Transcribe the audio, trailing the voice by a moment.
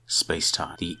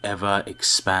Space-time, the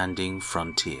ever-expanding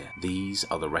frontier. These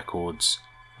are the records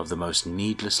of the most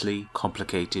needlessly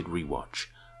complicated rewatch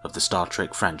of the Star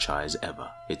Trek franchise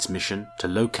ever. Its mission, to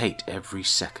locate every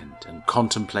second and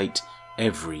contemplate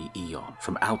every eon,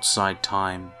 from outside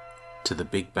time to the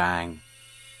Big Bang,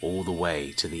 all the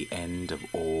way to the end of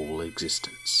all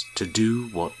existence. To do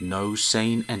what no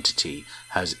sane entity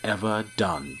has ever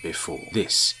done before.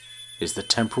 This is the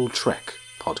Temporal Trek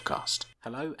Podcast.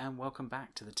 Hello and welcome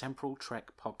back to the Temporal Trek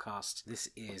Podcast. This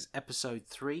is episode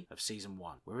 3 of season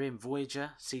 1. We're in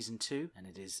Voyager season 2 and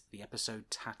it is the episode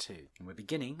Tattoo. And we're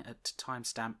beginning at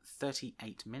timestamp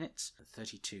 38 minutes and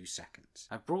 32 seconds.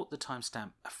 I've brought the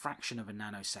timestamp a fraction of a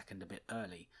nanosecond a bit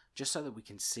early just so that we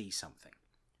can see something.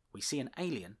 We see an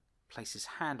alien place his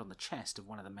hand on the chest of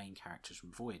one of the main characters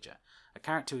from Voyager, a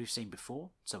character we've seen before,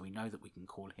 so we know that we can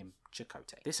call him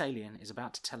Chakotay. This alien is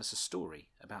about to tell us a story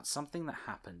about something that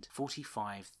happened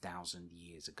 45,000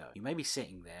 years ago. You may be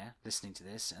sitting there listening to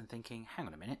this and thinking, hang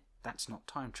on a minute, that's not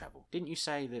time travel. Didn't you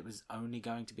say that it was only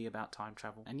going to be about time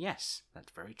travel? And yes,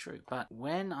 that's very true. But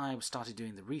when I started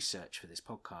doing the research for this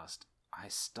podcast, I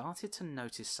started to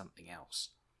notice something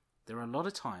else. There are a lot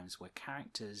of times where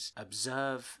characters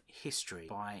observe history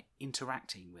by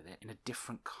interacting with it in a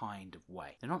different kind of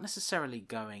way. They're not necessarily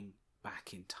going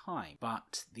back in time,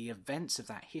 but the events of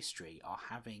that history are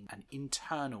having an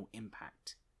internal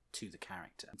impact to the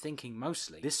character. I'm thinking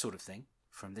mostly this sort of thing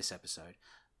from this episode,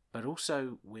 but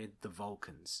also with the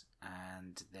Vulcans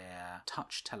and their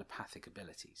touch telepathic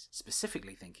abilities.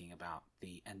 Specifically thinking about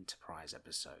the Enterprise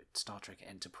episode, Star Trek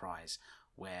Enterprise,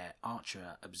 where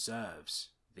Archer observes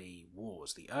the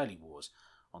wars, the early wars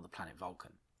on the planet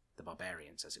Vulcan, the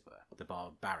barbarians as it were, the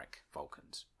barbaric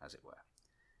Vulcans as it were.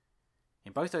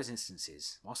 In both those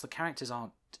instances, whilst the characters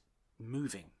aren't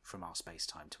moving from our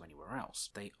space-time to anywhere else,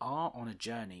 they are on a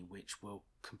journey which will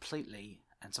completely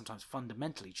and sometimes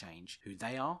fundamentally change who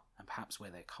they are and perhaps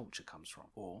where their culture comes from,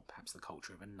 or perhaps the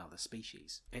culture of another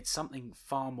species. It's something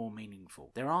far more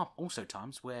meaningful. There are also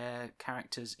times where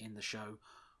characters in the show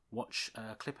watch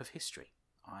a clip of history.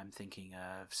 I'm thinking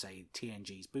of, say,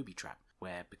 TNG's Booby Trap,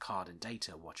 where Picard and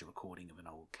Data watch a recording of an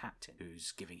old captain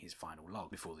who's giving his final log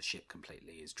before the ship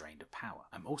completely is drained of power.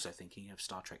 I'm also thinking of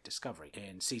Star Trek Discovery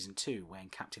in Season 2, when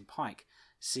Captain Pike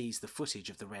sees the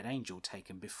footage of the Red Angel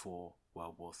taken before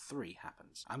World War III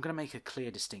happens. I'm going to make a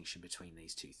clear distinction between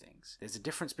these two things. There's a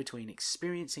difference between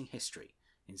experiencing history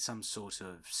in some sort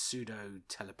of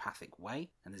pseudo-telepathic way,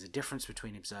 and there's a difference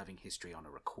between observing history on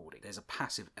a recording. There's a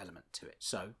passive element to it.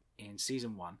 So, in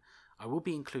Season 1, I will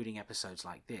be including episodes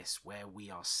like this where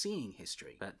we are seeing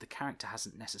history, but the character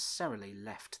hasn't necessarily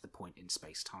left the point in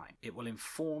space-time. It will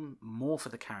inform more for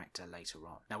the character later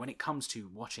on. Now, when it comes to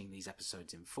watching these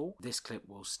episodes in full, this clip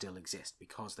will still exist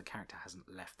because the character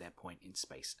hasn't left their point in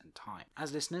space and time.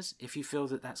 As listeners, if you feel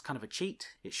that that's kind of a cheat,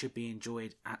 it should be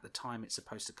enjoyed at the time it's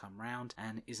supposed to come round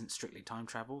and isn't strictly time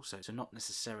travel, so not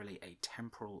necessarily a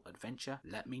temporal adventure,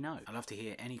 let me know. I'd love to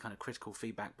hear any kind of critical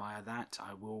feedback via that.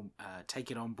 I will take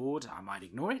it on board. I might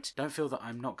ignore it. Don't feel that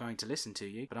I'm not going to listen to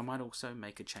you, but I might also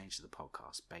make a change to the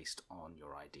podcast based on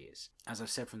your ideas. As I've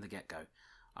said from the get-go,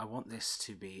 I want this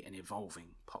to be an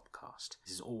evolving podcast.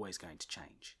 This is always going to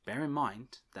change. Bear in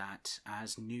mind that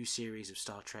as new series of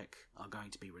Star Trek are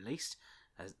going to be released,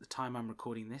 at the time I'm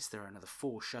recording this, there are another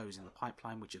 4 shows in the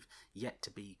pipeline which have yet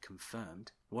to be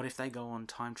confirmed. What if they go on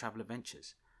time travel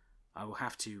adventures? I will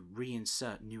have to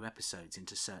reinsert new episodes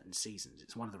into certain seasons.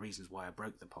 It's one of the reasons why I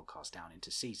broke the podcast down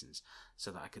into seasons,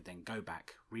 so that I could then go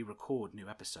back, re-record new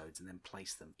episodes, and then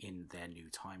place them in their new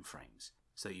time frames,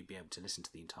 so you'd be able to listen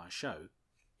to the entire show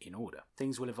in order.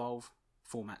 Things will evolve,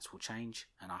 formats will change,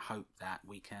 and I hope that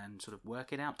we can sort of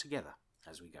work it out together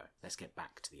as we go. Let's get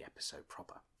back to the episode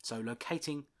proper. So,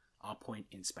 locating our point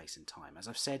in space and time. As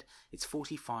I've said, it's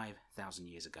 45,000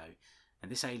 years ago, and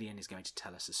this alien is going to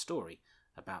tell us a story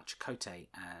about Chakotay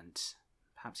and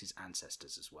perhaps his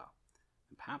ancestors as well,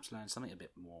 and perhaps learn something a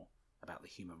bit more about the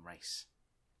human race.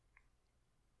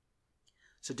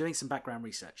 So doing some background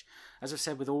research. As I've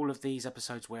said with all of these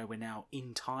episodes where we're now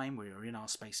in time, we are in our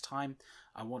space-time,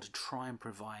 I want to try and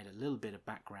provide a little bit of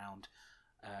background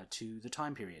to the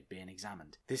time period being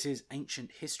examined. This is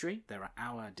ancient history. There are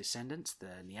our descendants,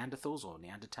 the Neanderthals or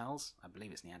Neanderthals. I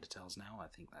believe it's Neanderthals now. I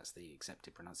think that's the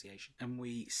accepted pronunciation. And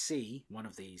we see one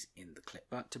of these in the clip.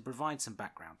 But to provide some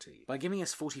background to you, by giving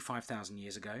us 45,000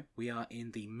 years ago, we are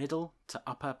in the middle to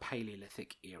upper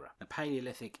Paleolithic era. The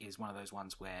Paleolithic is one of those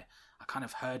ones where I kind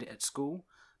of heard it at school,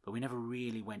 but we never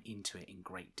really went into it in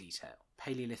great detail.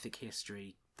 Paleolithic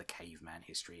history, the caveman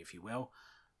history, if you will,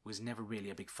 was never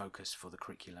really a big focus for the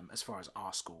curriculum as far as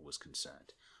our school was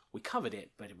concerned. We covered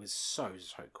it, but it was so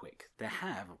quick. There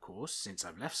have, of course, since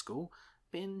I've left school,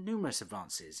 been numerous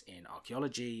advances in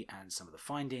archaeology and some of the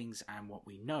findings and what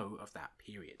we know of that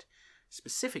period.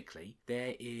 Specifically,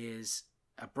 there is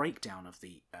a breakdown of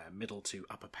the Middle to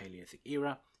Upper Paleolithic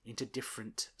era into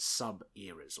different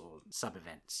sub-eras or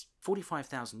sub-events.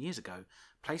 45,000 years ago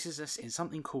places us in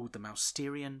something called the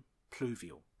Mousterian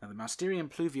Pluvial. Now, the Mousterian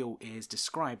Pluvial is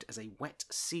described as a wet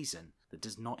season that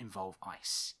does not involve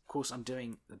ice. Of course, I'm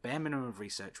doing the bare minimum of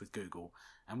research with Google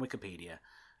and Wikipedia,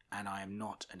 and I am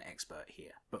not an expert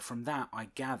here. But from that, I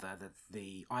gather that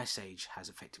the Ice Age has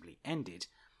effectively ended.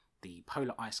 The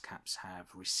polar ice caps have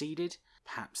receded.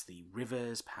 Perhaps the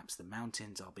rivers, perhaps the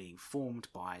mountains are being formed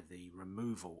by the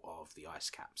removal of the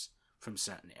ice caps from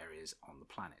certain areas on the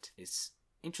planet. It's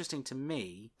interesting to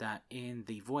me that in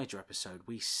the Voyager episode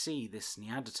we see this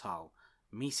Neanderthal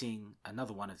meeting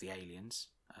another one of the aliens,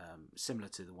 similar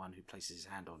to the one who places his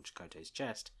hand on Chakotay's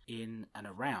chest, in and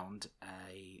around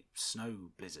a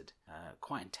snow blizzard,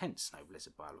 quite intense snow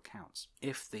blizzard by all accounts.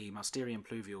 If the Mousterian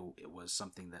Pluvial was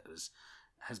something that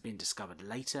has been discovered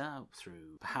later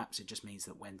through, perhaps it just means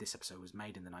that when this episode was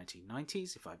made in the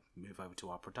 1990s, if I move over to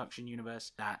our production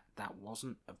universe, that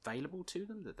wasn't available to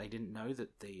them, that they didn't know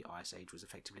that the Ice Age was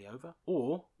effectively over.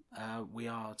 Or we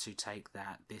are to take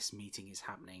that this meeting is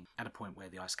happening at a point where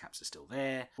the ice caps are still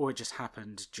there, or it just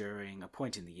happened during a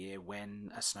point in the year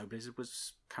when a snow blizzard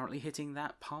was currently hitting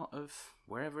that part of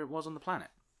wherever it was on the planet.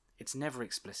 It's never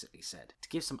explicitly said. To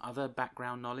give some other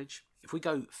background knowledge, if we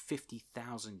go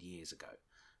 50,000 years ago,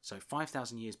 so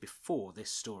 5,000 years before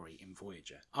this story in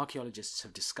Voyager, archaeologists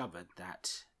have discovered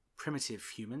that primitive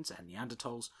humans and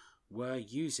Neanderthals were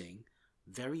using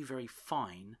very, very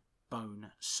fine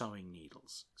bone sewing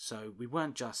needles. So we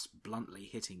weren't just bluntly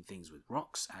hitting things with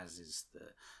rocks, as is the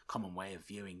common way of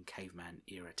viewing caveman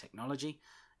era technology.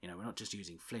 We're not just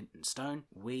using flint and stone.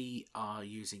 We are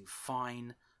using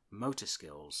fine motor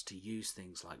skills to use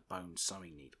things like bone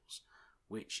sewing needles,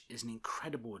 which is an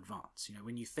incredible advance.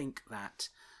 When you think that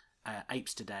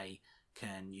apes today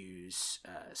can use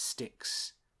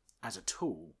sticks as a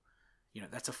tool,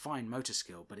 that's a fine motor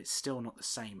skill, but it's still not the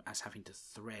same as having to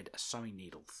thread a sewing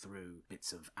needle through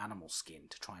bits of animal skin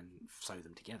to try and sew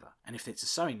them together. And if it's a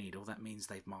sewing needle, that means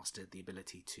they've mastered the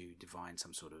ability to divine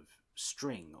some sort of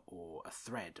string or a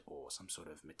thread or some sort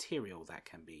of material that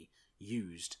can be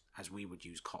used as we would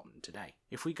use cotton today.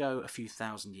 If we go a few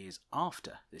thousand years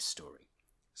after this story,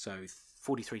 so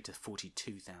 43 to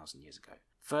 42,000 years ago,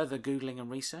 further Googling and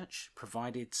research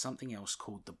provided something else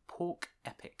called the Pork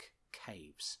Epic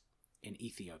Caves in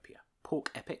Ethiopia. Pork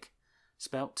Epic,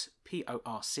 spelt Porc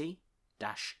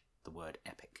 - the word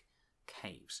epic,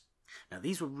 caves. Now,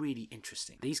 these were really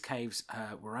interesting. These caves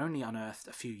were only unearthed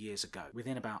a few years ago,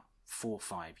 within about 4 or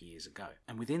 5 years ago.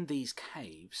 And within these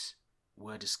caves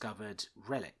were discovered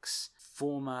relics,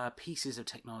 former pieces of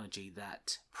technology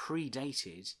that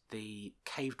predated the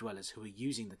cave dwellers who were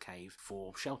using the cave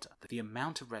for shelter. The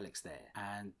amount of relics there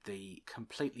and the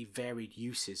completely varied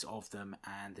uses of them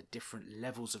and the different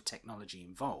levels of technology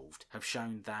involved have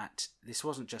shown that this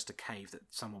wasn't just a cave that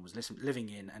someone was living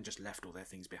in and just left all their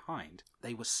things behind.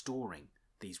 They were storing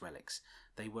these relics.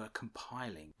 They were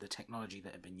compiling the technology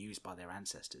that had been used by their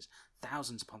ancestors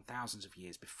thousands upon thousands of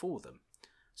years before them.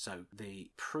 So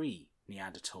the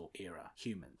pre-Neanderthal era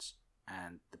humans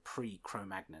and the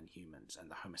pre-Cro-Magnon humans and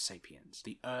the Homo sapiens,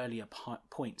 the earlier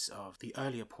points of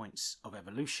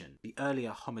evolution, the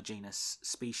earlier homogeneous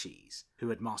species who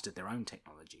had mastered their own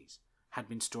technologies, had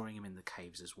been storing them in the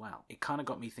caves as well. It kind of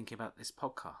got me thinking about this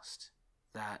podcast,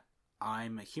 that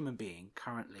I'm a human being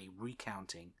currently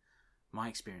recounting my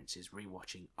experiences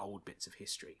rewatching old bits of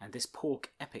history. And this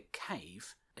Pork Epic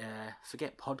Cave,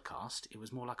 forget podcast, it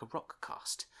was more like a rock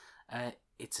cast.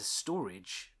 It's a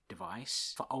storage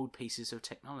device for old pieces of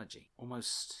technology.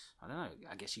 Almost, I don't know,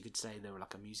 I guess you could say they were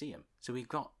like a museum. So we've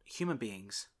got human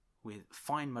beings with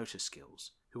fine motor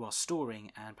skills who are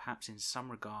storing and perhaps in some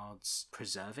regards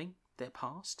preserving their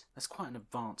past. That's quite an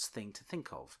advanced thing to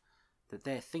think of, that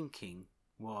they're thinking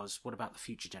was, what about the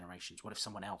future generations? What if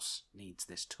someone else needs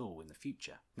this tool in the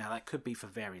future? Now, that could be for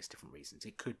various different reasons.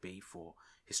 It could be for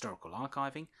historical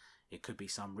archiving. It could be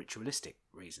some ritualistic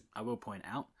reason. I will point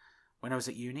out, when I was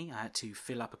at uni, I had to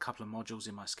fill up a couple of modules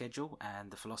in my schedule, and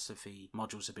the philosophy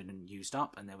modules had been used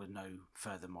up, and there were no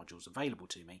further modules available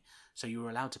to me. So you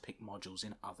were allowed to pick modules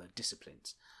in other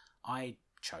disciplines. I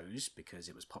chose, because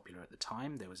it was popular at the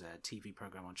time, there was a TV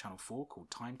program on Channel 4 called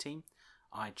Time Team.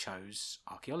 I chose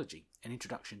archaeology, an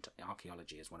introduction to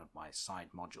archaeology, as one of my side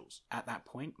modules. At that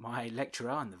point, my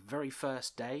lecturer on the very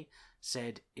first day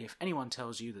said, if anyone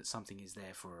tells you that something is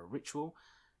there for a ritual,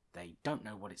 they don't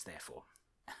know what it's there for.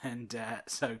 And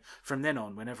so from then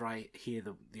on, whenever I hear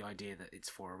the idea that it's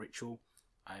for a ritual,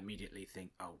 I immediately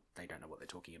think, oh, they don't know what they're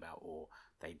talking about, or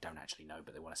they don't actually know,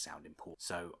 but they want to sound important.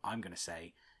 So I'm going to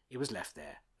say it was left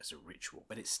there as a ritual.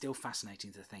 But it's still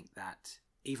fascinating to think that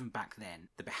even back then,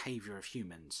 the behaviour of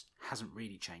humans hasn't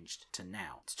really changed to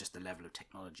now. It's just the level of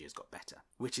technology has got better.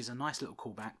 Which is a nice little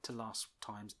callback to last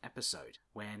time's episode,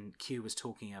 when Q was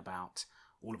talking about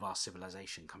all of our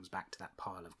civilization comes back to that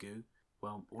pile of goo.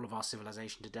 Well, all of our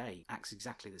civilization today acts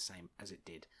exactly the same as it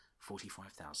did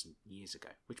 45,000 years ago.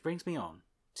 Which brings me on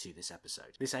to this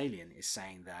episode. This alien is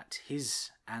saying that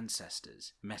his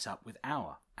ancestors met up with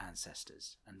our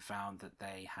ancestors and found that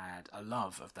they had a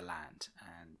love of the land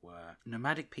and were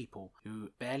nomadic people who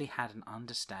barely had an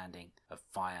understanding of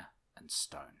fire and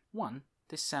stone. 1,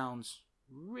 this sounds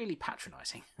really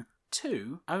patronising.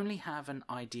 2, only have an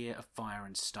idea of fire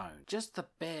and stone. Just the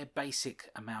bare basic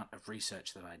amount of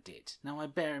research that I did. Now, I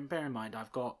bear in mind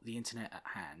I've got the internet at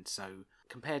hand, so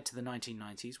compared to the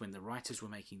 1990s when the writers were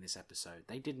making this episode,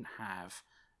 they didn't have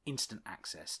instant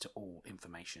access to all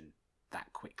information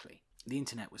that quickly. The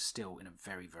internet was still in a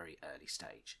very, very early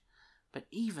stage. But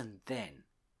even then,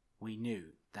 we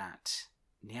knew that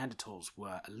Neanderthals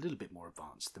were a little bit more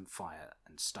advanced than fire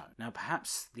and stone. Now,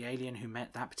 perhaps the alien who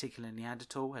met that particular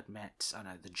Neanderthal had met,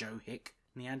 the Joe Hick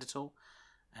Neanderthal,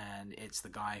 and it's the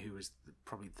guy who was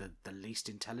probably the least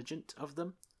intelligent of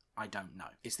them. I don't know.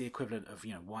 It's the equivalent of,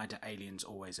 why do aliens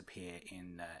always appear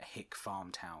in hick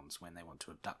farm towns when they want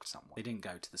to abduct someone? They didn't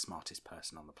go to the smartest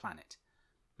person on the planet.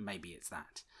 Maybe it's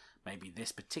that. Maybe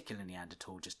this particular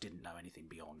Neanderthal just didn't know anything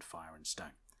beyond fire and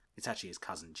stone. It's actually his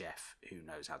cousin Jeff who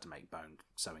knows how to make bone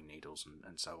sewing needles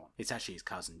and so on. It's actually his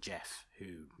cousin Jeff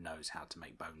who knows how to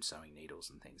make bone sewing needles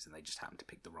and things, and they just happen to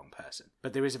pick the wrong person.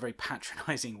 But there is a very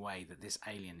patronising way that this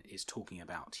alien is talking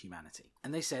about humanity.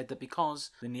 And they said that because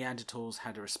the Neanderthals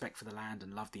had a respect for the land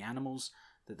and loved the animals,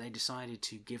 that they decided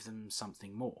to give them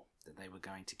something more, that they were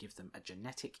going to give them a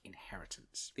genetic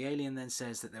inheritance. The alien then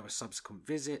says that there were subsequent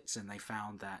visits, and they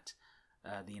found that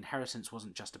the inheritance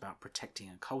wasn't just about protecting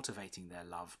and cultivating their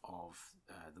love of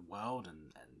the world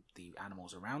and the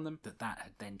animals around them, that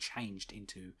had then changed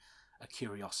into a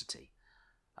curiosity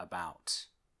about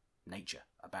nature,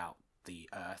 about the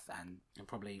earth, and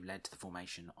probably led to the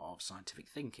formation of scientific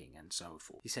thinking and so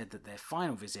forth. He said that their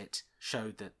final visit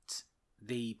showed that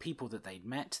the people that they'd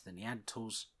met, the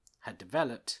Neanderthals, had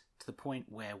developed to the point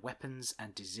where weapons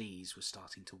and disease were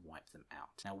starting to wipe them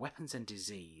out. Now, weapons and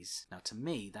disease, to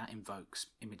me, that invokes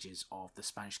images of the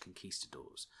Spanish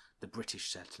conquistadors, the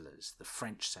British settlers, the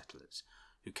French settlers,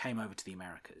 who came over to the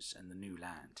Americas and the new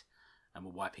land, and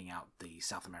were wiping out the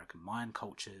South American Mayan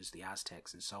cultures, the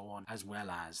Aztecs and so on, as well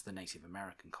as the Native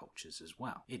American cultures as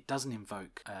well. It doesn't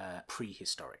invoke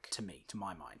prehistoric, to me, to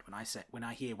my mind. When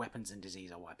I hear weapons and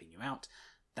disease are wiping you out,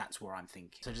 that's where I'm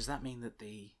thinking. So does that mean that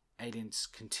the aliens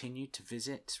continued to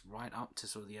visit right up to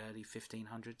sort of the early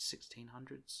 1500s,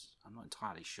 1600s? I'm not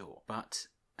entirely sure. But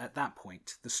at that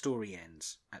point, the story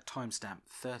ends at timestamp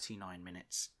 39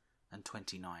 minutes and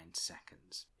 29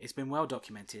 seconds. It's been well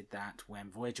documented that when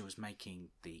Voyager was making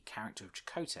the character of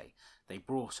Chakotay, they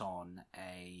brought on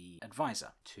an advisor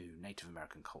to Native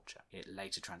American culture. It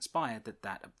later transpired that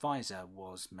that advisor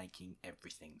was making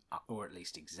everything up, or at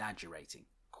least exaggerating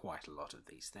quite a lot of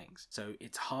these things. So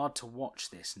it's hard to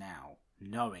watch this now,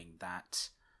 knowing that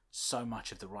so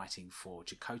much of the writing for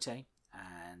Chakotay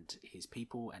and his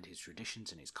people and his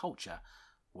traditions and his culture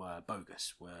were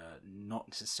bogus, were not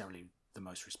necessarily the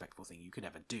most respectful thing you could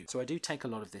ever do. So I do take a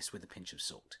lot of this with a pinch of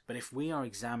salt. But if we are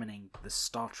examining the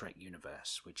Star Trek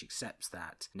universe, which accepts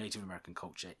that Native American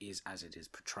culture is as it is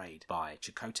portrayed by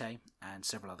Chakotay and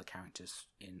several other characters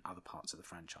in other parts of the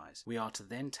franchise, we are to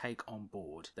then take on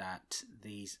board that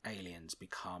these aliens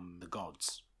become the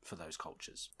gods for those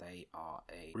cultures. They are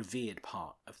a revered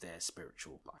part of their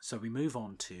spiritual life. So we move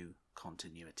on to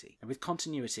continuity. And with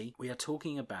continuity, we are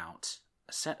talking about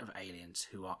a set of aliens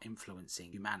who are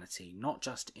influencing humanity, not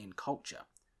just in culture,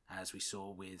 as we saw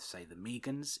with, say, the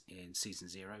Megans in Season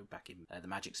 0, back in The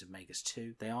Magics of Magus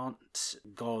 2. They aren't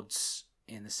gods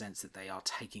in the sense that they are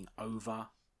taking over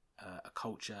a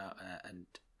culture and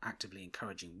actively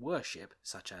encouraging worship,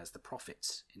 such as the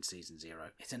prophets in Season 0.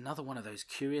 It's another one of those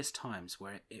curious times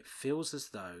where it feels as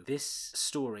though this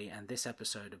story and this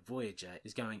episode of Voyager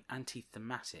is going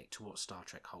anti-thematic to what Star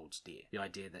Trek holds dear. The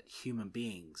idea that human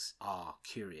beings are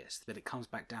curious, that it comes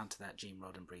back down to that Gene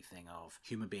Roddenberry thing of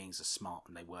human beings are smart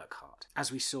and they work hard.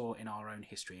 As we saw in our own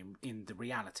history, in the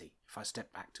reality, if I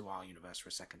step back to our universe for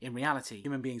a second, in reality,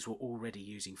 human beings were already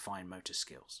using fine motor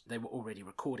skills. They were already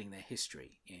recording their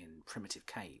history in primitive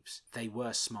caves caves. They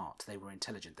were smart, they were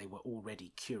intelligent, they were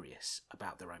already curious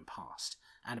about their own past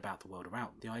and about the world around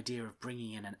them. The idea of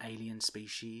bringing in an alien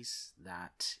species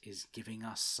that is giving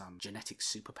us some genetic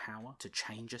superpower to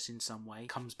change us in some way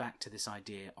comes back to this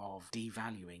idea of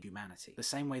devaluing humanity. The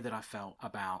same way that I felt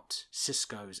about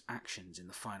Sisko's actions in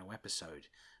the final episode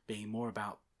being more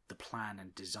about the plan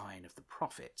and design of the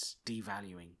prophets,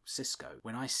 devaluing Sisko.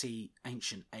 When I see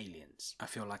ancient aliens, I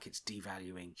feel like it's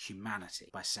devaluing humanity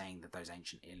by saying that those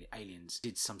ancient aliens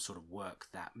did some sort of work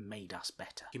that made us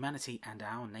better. Humanity and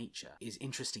our nature is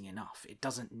interesting enough. It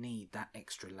doesn't need that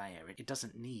extra layer. It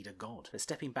doesn't need a god. But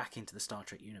stepping back into the Star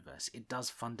Trek universe, it does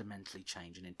fundamentally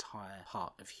change an entire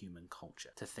part of human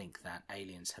culture to think that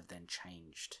aliens have then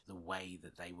changed the way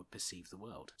that they would perceive the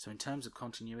world. So in terms of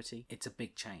continuity, it's a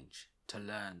big change to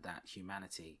learn that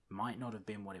humanity might not have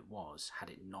been what it was had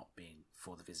it not been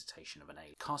for the visitation of an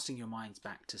alien. Casting your minds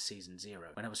back to season 0,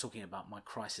 when I was talking about my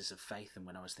crisis of faith and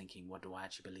when I was thinking, what do I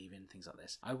actually believe in, things like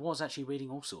this, I was actually reading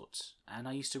all sorts, and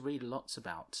I used to read lots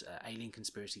about alien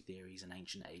conspiracy theories and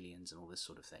ancient aliens and all this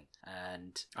sort of thing.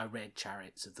 And I read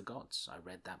Chariots of the Gods. I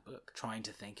read that book, trying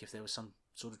to think if there was some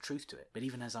sort of truth to it. But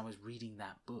even as I was reading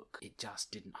that book, it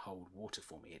just didn't hold water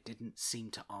for me. It didn't seem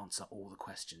to answer all the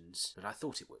questions that I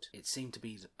thought it would. It seemed to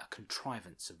be a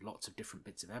contrivance of lots of different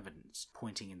bits of evidence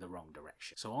pointing in the wrong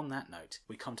direction. So on that note,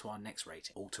 we come to our next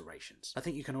rating, alterations. I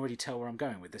think you can already tell where I'm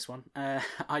going with this one.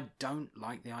 I don't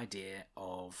like the idea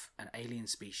of an alien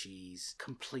species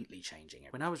completely changing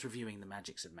it. When I was reviewing the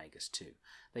Magics of Magus 2,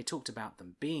 they talked about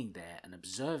them being there and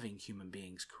observing human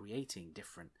beings creating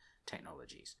different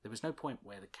technologies. There was no point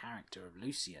where the character of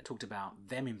Lucien talked about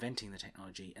them inventing the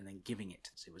technology and then giving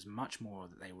it. So it was much more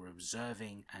that they were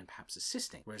observing and perhaps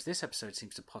assisting. Whereas this episode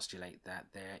seems to postulate that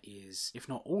there is, if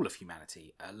not all of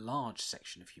humanity, a large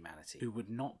section of humanity who would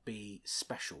not be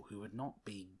special, who would not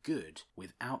be good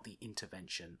without the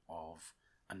intervention of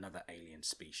another alien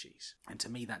species. And to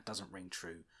me, that doesn't ring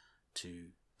true to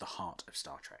the heart of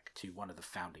Star Trek, to one of the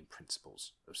founding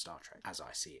principles of Star Trek, as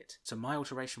I see it. So my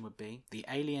alteration would be, the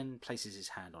alien places his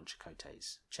hand on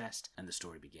Chakotay's chest, and the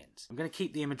story begins. I'm going to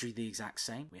keep the imagery the exact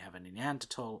same. We have a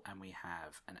Neanderthal, and we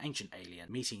have an ancient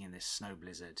alien meeting in this snow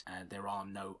blizzard, and there are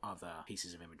no other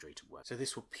pieces of imagery to work. So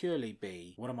this will purely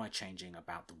be, what am I changing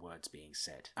about the words being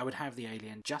said? I would have the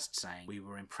alien just saying, we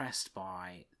were impressed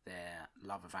by their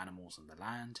love of animals and the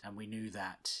land, and we knew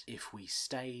that if we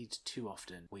stayed too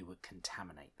often, we would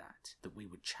contaminate that we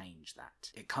would change that.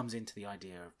 It comes into the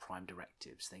idea of prime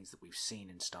directives, things that we've seen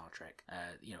in Star Trek,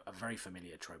 a very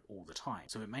familiar trope all the time.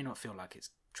 So it may not feel like it's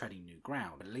treading new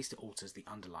ground, but at least it alters the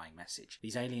underlying message.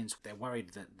 These aliens, they're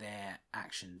worried that their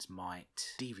actions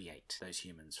might deviate those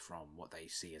humans from what they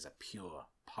see as a pure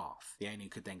path. The alien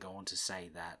could then go on to say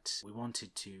that we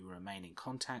wanted to remain in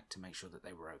contact to make sure that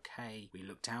they were okay. We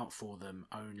looked out for them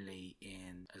only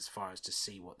in as far as to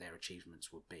see what their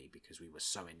achievements would be because we were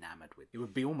so enamored with it. It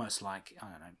would be almost like, I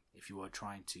don't know, if you were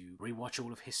trying to rewatch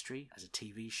all of history as a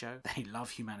TV show. They love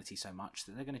humanity so much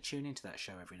that they're going to tune into that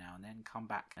show every now and then, come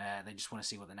back. They just want to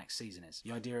see what the next season is.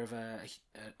 The idea of an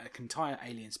entire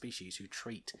alien species who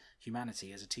treat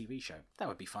humanity as a TV show. That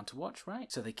would be fun to watch, right?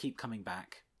 So they keep coming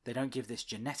back. They don't give this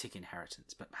genetic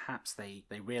inheritance, but perhaps they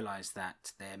realise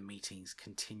that their meetings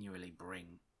continually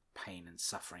bring pain and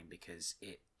suffering because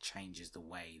it changes the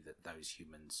way that those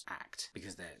humans act,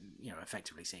 because they're,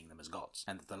 effectively seeing them as gods.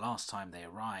 And the last time they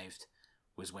arrived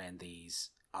was when these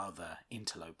other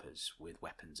interlopers with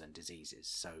weapons and diseases,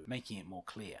 so making it more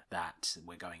clear that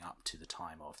we're going up to the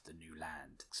time of the new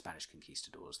land, Spanish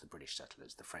conquistadors, the British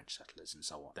settlers, the French settlers, and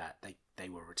so on, that they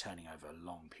were returning over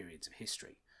long periods of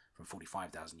history, from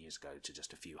 45,000 years ago to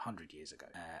just a few hundred years ago.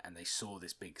 And they saw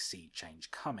this big seed change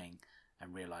coming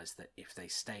and realised that if they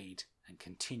stayed and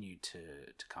continued to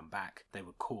come back, they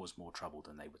would cause more trouble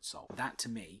than they would solve. That to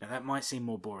me, now that might seem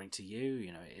more boring to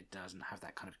you, it doesn't have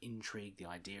that kind of intrigue, the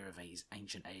idea of these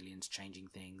ancient aliens changing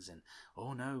things and,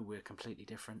 oh no, we're completely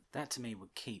different. That to me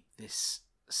would keep this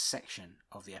section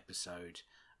of the episode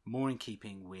more in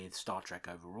keeping with Star Trek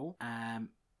overall.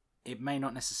 It may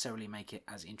not necessarily make it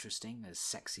as interesting, as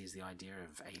sexy as the idea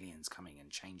of aliens coming and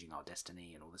changing our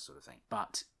destiny and all this sort of thing,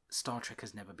 but Star Trek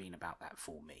has never been about that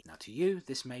for me. Now to you,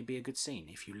 this may be a good scene.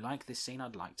 If you like this scene,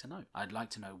 I'd like to know. I'd like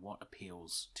to know what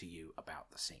appeals to you about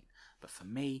the scene. But for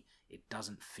me, it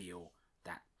doesn't feel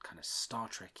that kind of Star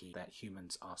Trek-y, that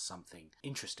humans are something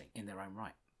interesting in their own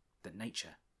right, that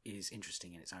nature is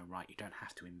interesting in its own right. You don't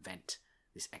have to invent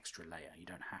this extra layer. You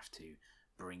don't have to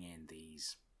bring in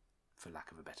these, for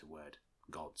lack of a better word,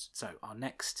 gods. So our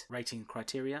next rating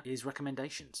criteria is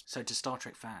recommendations. So to Star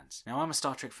Trek fans. Now I'm a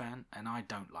Star Trek fan and I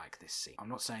don't like this scene. I'm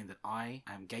not saying that I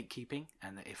am gatekeeping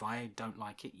and that if I don't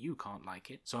like it, you can't like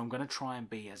it. So I'm going to try and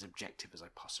be as objective as I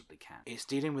possibly can. It's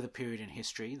dealing with a period in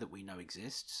history that we know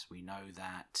exists. We know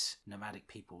that nomadic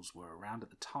peoples were around at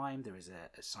the time. There is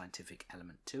a scientific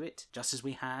element to it. Just as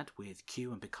we had with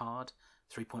Q and Picard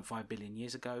 3.5 billion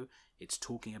years ago, it's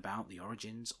talking about the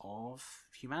origins of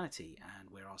humanity and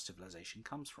where our civilization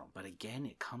comes from. But again,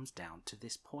 it comes down to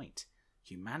this point.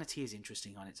 Humanity is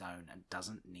interesting on its own and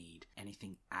doesn't need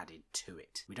anything added to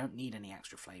it. We don't need any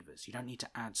extra flavours. You don't need to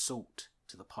add salt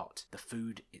to the pot. The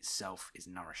food itself is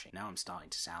nourishing. Now I'm starting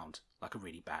to sound like a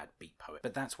really bad beat poet,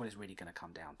 but that's what it's really going to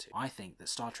come down to. I think that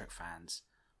Star Trek fans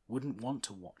wouldn't want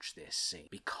to watch this scene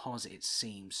because it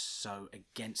seems so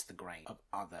against the grain of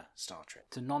other Star Trek.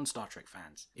 To non-Star Trek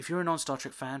fans, if you're a non-Star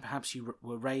Trek fan, perhaps you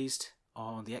were raised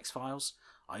on the X-Files.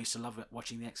 I used to love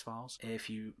watching the X-Files. If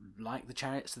you like the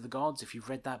Chariots of the Gods, if you've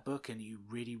read that book and you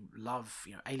really love,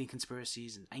 alien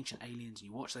conspiracies and ancient aliens, and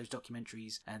you watch those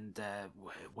documentaries and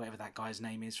whatever that guy's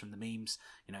name is from the memes,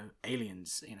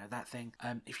 aliens, that thing.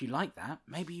 If you like that,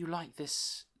 maybe you like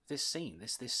this scene.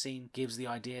 This scene gives the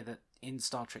idea that in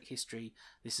Star Trek history,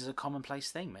 this is a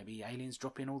commonplace thing. Maybe aliens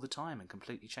drop in all the time and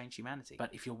completely change humanity.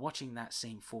 But if you're watching that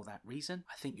scene for that reason,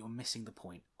 I think you're missing the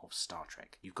point of Star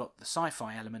Trek. You've got the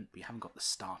sci-fi element, but you haven't got the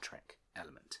Star Trek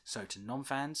element. So to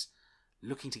non-fans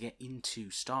looking to get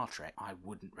into Star Trek, I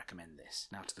wouldn't recommend this.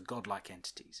 Now to the godlike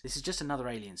entities. This is just another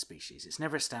alien species. It's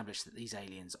never established that these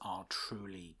aliens are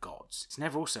truly gods. It's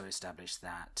never also established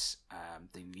that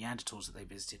the Neanderthals that they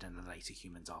visited and the later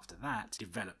humans after that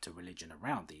developed a religion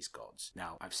around these gods.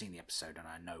 Now, I've seen the episode and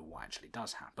I know what actually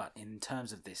does happen, but in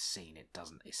terms of this scene, it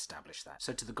doesn't establish that.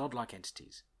 So to the godlike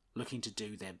entities looking to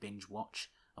do their binge watch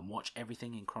and watch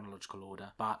everything in chronological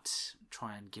order, but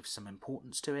try and give some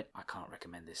importance to it, I can't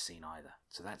recommend this scene either.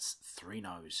 So that's 3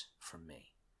 no's from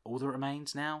me. All that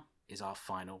remains now is our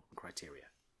final criteria.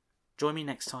 Join me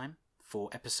next time for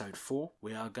episode 4.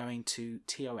 We are going to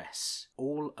TOS,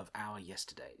 All of Our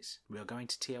Yesterdays. We are going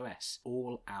to TOS,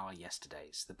 All Our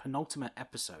Yesterdays, the penultimate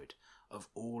episode of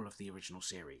all of the original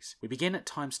series. We begin at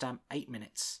timestamp 8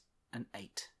 minutes and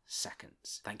 8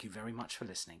 seconds. Thank you very much for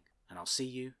listening, and I'll see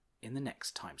you in the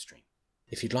next time stream.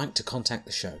 If you'd like to contact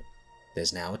the show,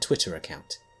 there's now a Twitter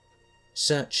account.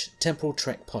 Search Temporal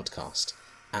Trek Podcast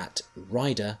at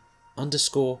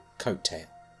rider_coattail,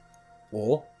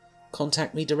 or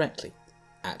contact me directly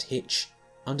at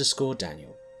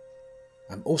hitch_Daniel.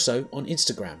 I'm also on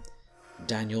Instagram,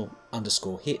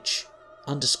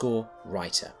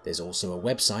 Daniel_Hitch_writer. There's also a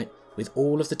website with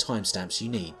all of the timestamps you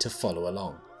need to follow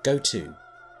along. Go to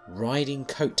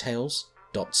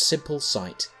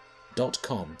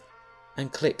ridingcoattails.simplesite.com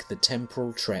and click the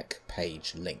Temporal Trek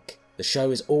page link. The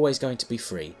show is always going to be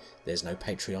free, there's no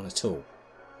Patreon at all.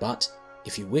 But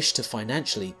if you wish to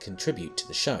financially contribute to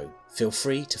the show, feel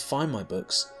free to find my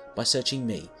books by searching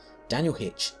me, Daniel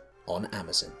Hitch, on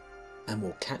Amazon. And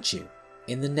we'll catch you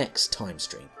in the next time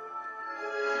stream.